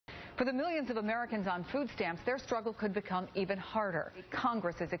For the millions of Americans on food stamps, their struggle could become even harder.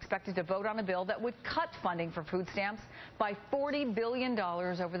 Congress is expected to vote on a bill that would cut funding for food stamps by $40 billion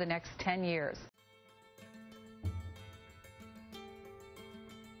over the next 10 years.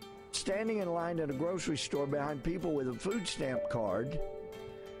 Standing in line at a grocery store behind people with a food stamp card,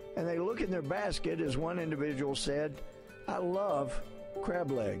 and they look in their basket, as one individual said, "I love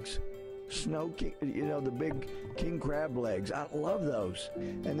crab legs. Snow king, the big king crab legs. I love those."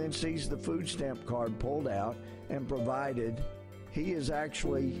 And then sees the food stamp card pulled out and provided. He is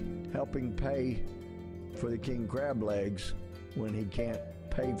actually helping pay for the king crab legs when he can't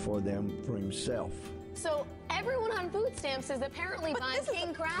pay for them for himself. So everyone on food stamps is apparently buying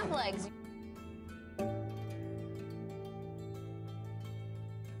king crab legs.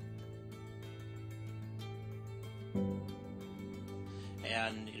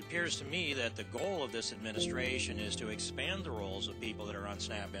 And it appears to me that the goal of this administration is to expand the roles of people that are on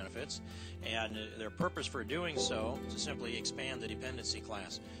SNAP benefits, and their purpose for doing so is to simply expand the dependency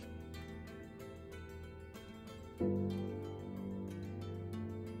class.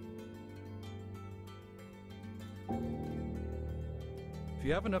 If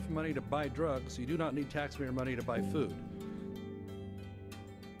you have enough money to buy drugs, you do not need taxpayer money to buy food.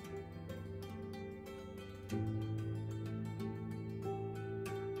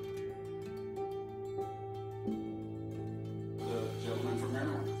 The gentleman from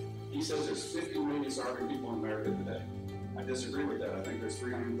Maryland, he says there's 50 million starving people in America today. I disagree with that. I think there's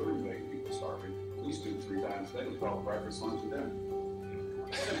 330 million people starving. At least 2 to 3 times a day. We call it breakfast, lunch, and dinner.